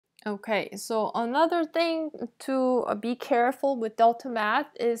Okay, so another thing to be careful with delta math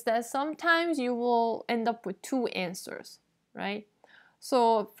is that sometimes you will end up with two answers, right?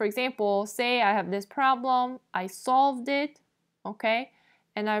 So for example, say I have this problem, I solved it, okay,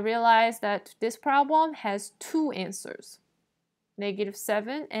 and I realized that this problem has two answers,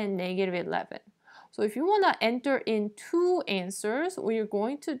 -7 and -11. So if you want to enter in two answers, what you're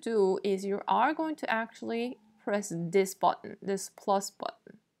going to do is you are going to actually press this button, this plus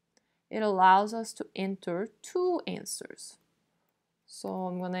button. It allows us to enter two answers. So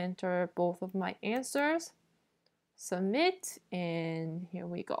I'm going to enter both of my answers, submit, and here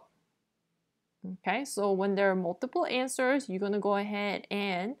we go. Okay, so when there are multiple answers, you're going to go ahead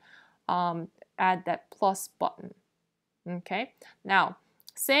and add that plus button. Okay, now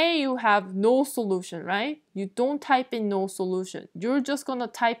say you have no solution, right? You don't type in no solution. You're just going to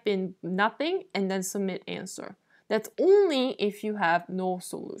type in nothing and then submit answer. That's only if you have no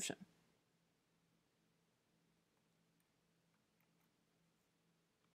solution.